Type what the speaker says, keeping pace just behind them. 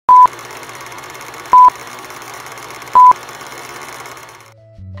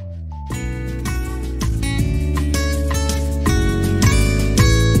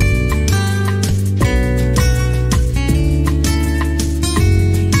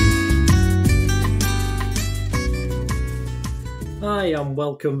Hi and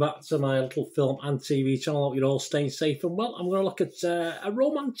welcome back to my little film and TV channel. I hope you're all staying safe and well. I'm going to look at a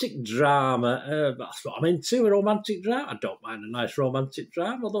romantic drama. That's what I'm into, a romantic drama. I don't mind a nice romantic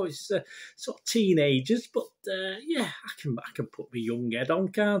drama, although it's sort of teenagers. But yeah, I can put my young head on,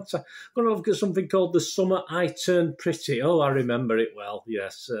 can't I? I'm going to look at something called The Summer I Turned Pretty. Oh, I remember it well.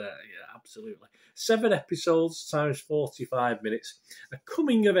 Yes, yeah, absolutely. 7 episodes times 45 minutes. A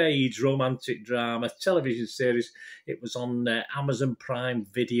coming-of-age romantic drama television series. It was on Amazon Prime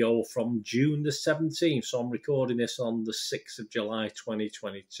Video from June the 17th. So I'm recording this on the 6th of July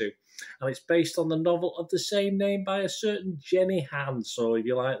 2022. And it's based on the novel of the same name by a certain Jenny Han. So if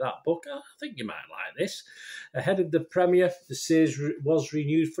you like that book, I think you might like this. Ahead of the premiere, the series was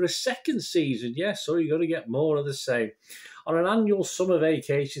renewed for a second season. Yes, so you're going to get more of the same. On an annual summer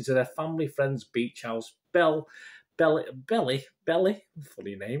vacation to their family friend's beach house, Belly, funny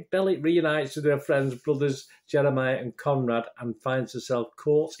name, Belly reunites with her friends, brothers Jeremiah and Conrad, and finds herself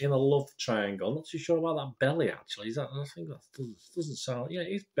caught in a love triangle. I'm not too sure about that Belly, actually. Is that? I think that doesn't sound... Yeah,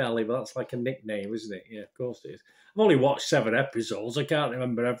 it's Belly, but that's like a nickname, isn't it? Yeah, of course it is. I've only watched 7 episodes. I can't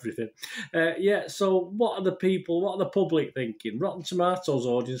remember everything. Yeah, so what are the public thinking? Rotten Tomatoes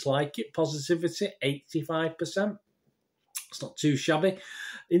audience like it. Positivity, 85%. It's not too shabby.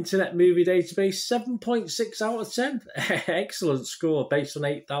 Internet Movie Database, 7.6 out of 10. Excellent score based on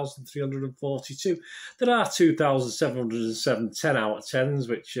 8,342. There are 2,707 10 out of 10s,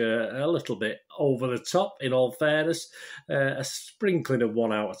 which are a little bit over the top, in all fairness. A sprinkling of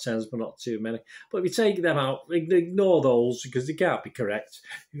 1 out of 10s, but not too many. But if you take them out, ignore those because they can't be correct.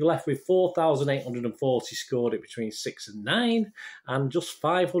 You're left with 4,840 scored it between 6 and 9, and just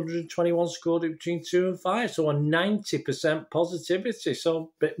 521 scored it between 2 and 5. So a 90% positivity.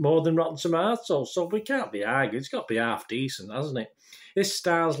 So bit more than Rotten Tomatoes, so we can't be arguing. It's got to be half decent, hasn't it? This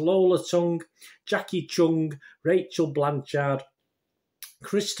stars Lola Tung, Jackie Chung, Rachel Blanchard,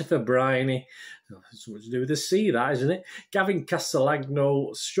 Christopher Briney, something to do with the sea, that, isn't it? Gavin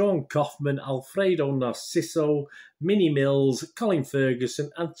Castellagno, Sean Kaufman, Alfredo Narciso, Minnie Mills, Colin Ferguson,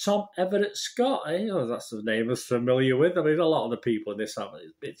 and Tom Everett Scott. Oh, that's the name I was familiar with. I mean, a lot of the people in this are a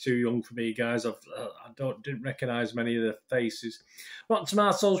bit too young for me, guys. I didn't recognise many of the faces. Rotten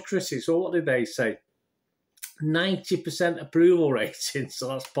Tomatoes critics, so what did they say? 90% approval rating, so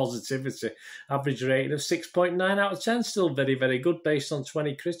that's positivity. Average rating of 6.9 out of 10, still very, very good based on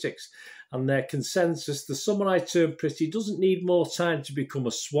 20 critics. And their consensus, The Summer I Turned Pretty doesn't need more time to become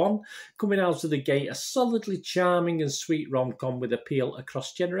a swan. Coming out of the gate, a solidly charming and sweet rom-com with appeal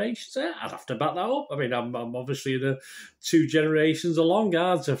across generations. I'd have to back that up. I mean, I'm obviously the 2 generations along,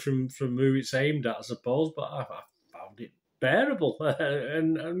 aren't I, from who it's aimed at, I suppose, but I found it bearable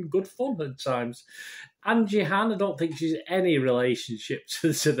and good fun at times. Angie Han, I don't think she's any relationship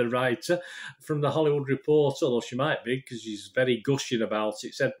to the writer from The Hollywood Reporter, although she might be because she's very gushing about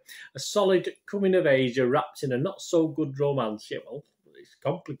it. Said, a solid coming-of-ager wrapped in a not-so-good romance. Yeah, well, it's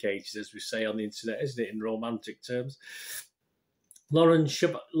complicated, as we say on the internet, isn't it, in romantic terms. Lauren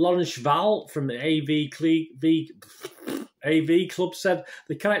Schval from AV Club said,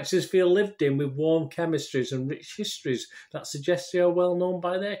 the characters feel lived in with warm chemistries and rich histories that suggest they are well known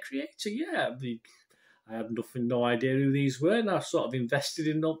by their creator. Yeah, I had no idea who these were, and I sort of invested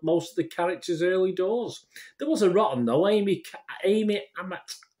in most of the characters early doors. There was a rotten, though. Amy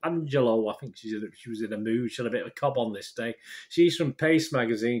Angelo, I think she was in a mood. She had a bit of a cob on this day. She's from Pace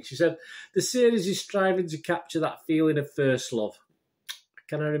magazine. She said, the series is striving to capture that feeling of first love.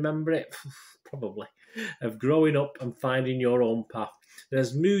 Can I remember it? Probably. Of growing up and finding your own path.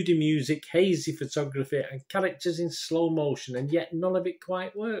 There's moody music, hazy photography, and characters in slow motion, and yet none of it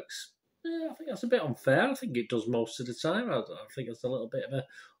quite works. Yeah, I think that's a bit unfair. I think it does most of the time. I think it's a little bit of an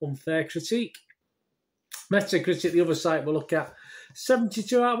unfair critique. Metacritic, the other site we'll look at,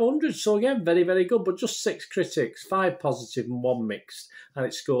 72 out of 100. So again, very, very good, but just 6 critics, 5 positive and 1 mixed. And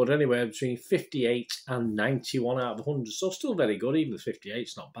it scored anywhere between 58 and 91 out of 100. So still very good, even 58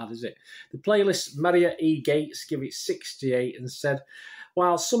 is not bad, is it? The playlist, Maria E. Gates, give it 68 and said,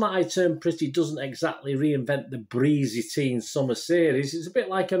 while Summer I Turned Pretty doesn't exactly reinvent the breezy teen summer series, it's a bit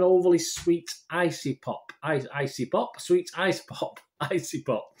like an overly sweet icy pop. Sweet ice pop. Icy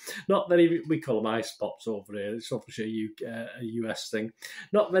pop. Not very, we call them ice pops over here. It's obviously a US thing.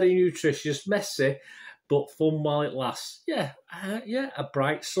 Not very nutritious, messy, but fun while it lasts. Yeah, a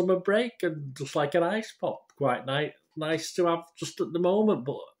bright summer break and just like an ice pop. Quite nice to have just at the moment,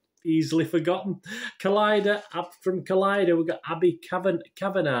 but easily forgotten. Collider, from Collider, we've got Abby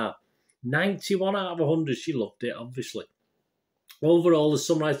Kavanagh. 91 out of 100. She loved it, obviously. Overall, The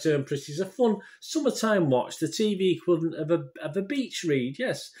Summer I Turned Pretty is a fun summertime watch, the TV equivalent of a beach read,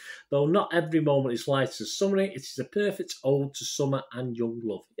 yes. Though not every moment is light as summery, it is a perfect ode to summer and young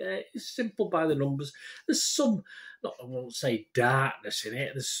love. Yeah, it's simple by the numbers. There's some, I won't say darkness in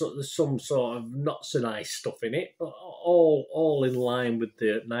it, there's some sort of not so nice stuff in it, but all in line with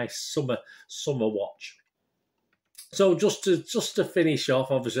the nice summer watch. So just to finish off,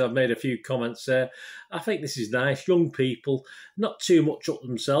 obviously I've made a few comments there. I think this is nice. Young people, not too much up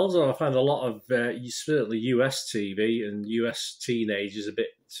themselves. I find a lot of certainly US TV and US teenagers a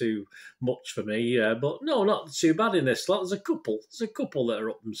bit too much for me. But no, not too bad in this lot. There's a couple that are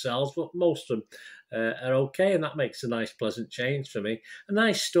up themselves, but most of them are okay, and that makes a nice, pleasant change for me. A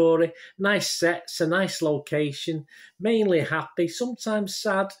nice story, nice sets, a nice location, mainly happy, sometimes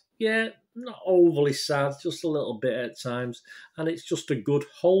sad. Yeah, not overly sad, just a little bit at times. And it's just a good,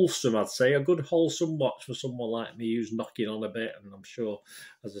 wholesome, I'd say, a good, wholesome watch for someone like me who's knocking on a bit. And I'm sure,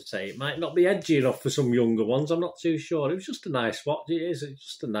 as I say, it might not be edgy enough for some younger ones. I'm not too sure. It was just a nice watch. It is. It's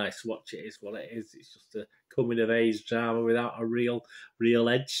just a nice watch. It is what it is. It's just a coming-of-age drama without a real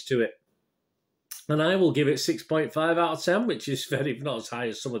edge to it. And I will give it 6.5 out of 10, which is not as high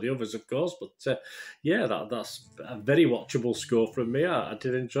as some of the others, of course. But yeah, that's a very watchable score from me. I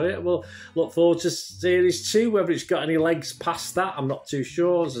did enjoy it. We'll look forward to Series 2. Whether it's got any legs past that, I'm not too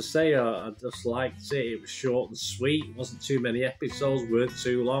sure. As I say, I just liked it. It was short and sweet. It wasn't too many episodes, weren't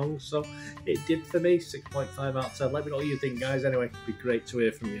too long. So it did for me, 6.5 out of 10. Let me know what you think, guys. Anyway, it'd be great to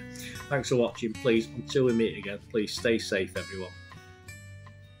hear from you. Thanks for watching. Please, until we meet again, please stay safe, everyone.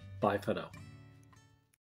 Bye for now.